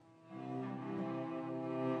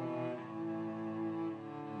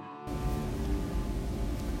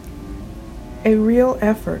a real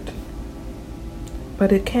effort,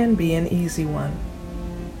 but it can be an easy one.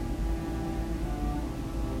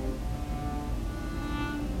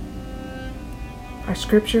 Our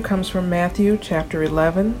scripture comes from Matthew chapter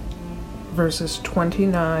 11, verses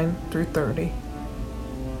 29 through 30.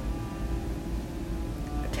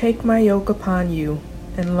 Take my yoke upon you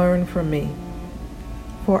and learn from me,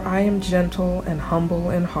 for I am gentle and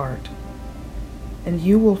humble in heart, and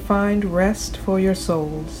you will find rest for your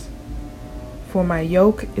souls. For my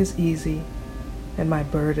yoke is easy and my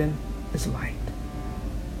burden is light.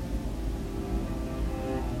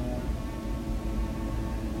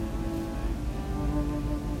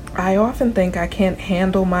 I often think I can't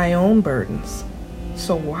handle my own burdens,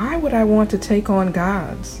 so why would I want to take on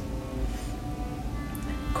God's?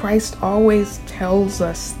 Christ always tells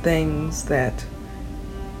us things that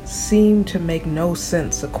seem to make no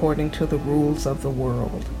sense according to the rules of the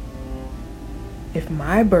world. If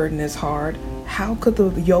my burden is hard, how could the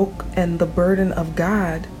yoke and the burden of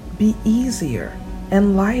God be easier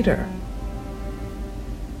and lighter?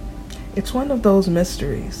 It's one of those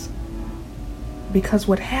mysteries, because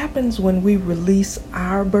what happens when we release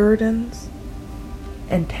our burdens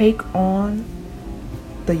and take on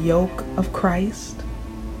the yoke of Christ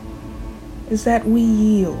is that we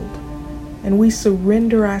yield and we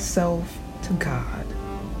surrender ourselves to God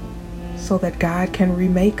so that God can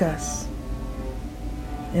remake us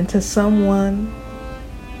into someone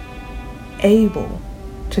able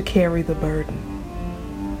to carry the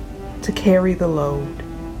burden, to carry the load.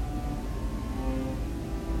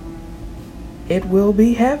 It will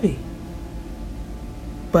be heavy,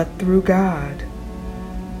 but through God,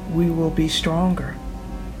 we will be stronger.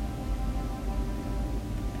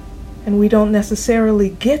 And we don't necessarily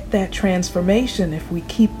get that transformation if we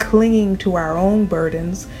keep clinging to our own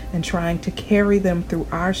burdens and trying to carry them through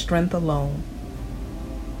our strength alone.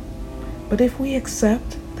 But if we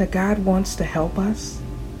accept that God wants to help us,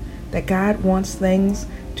 that God wants things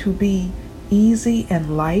to be easy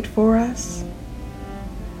and light for us,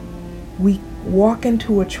 we walk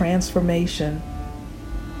into a transformation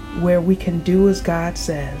where we can do as God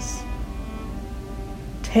says.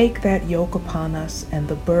 Take that yoke upon us and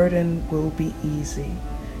the burden will be easy,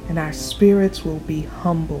 and our spirits will be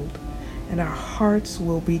humbled, and our hearts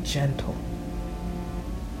will be gentle.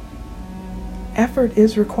 Effort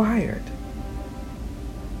is required,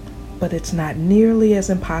 but it's not nearly as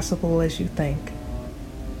impossible as you think,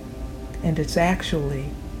 and it's actually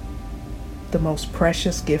the most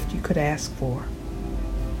precious gift you could ask for.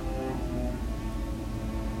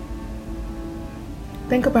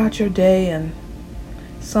 Think about your day and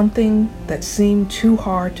something that seemed too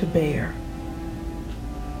hard to bear.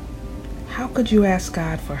 How could you ask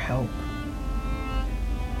God for help?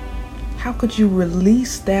 How could you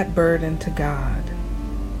release that burden to God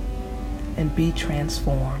and be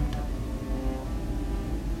transformed?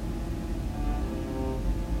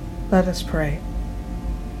 Let us pray.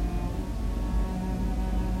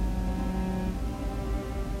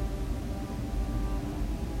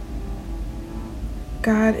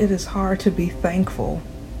 God, it is hard to be thankful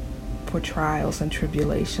for trials and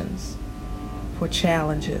tribulations, for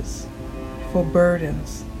challenges, for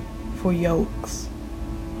burdens, for yokes.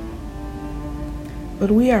 But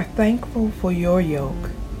we are thankful for your yoke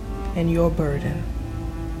and your burden,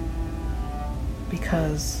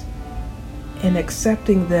 because in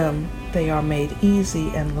accepting them, they are made easy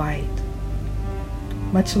and light,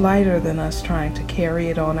 much lighter than us trying to carry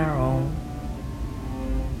it on our own.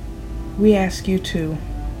 We ask you to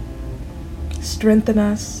strengthen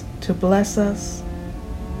us, to bless us,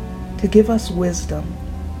 to give us wisdom,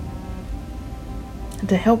 and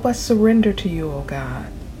to help us surrender to you, O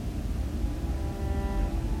God.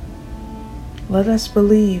 Let us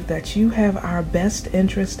believe that you have our best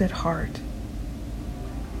interest at heart,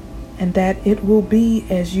 and that it will be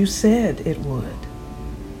as you said it would,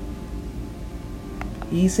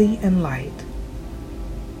 easy and light.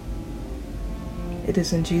 It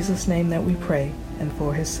is in Jesus' name that we pray, and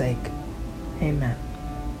for his sake. Amen.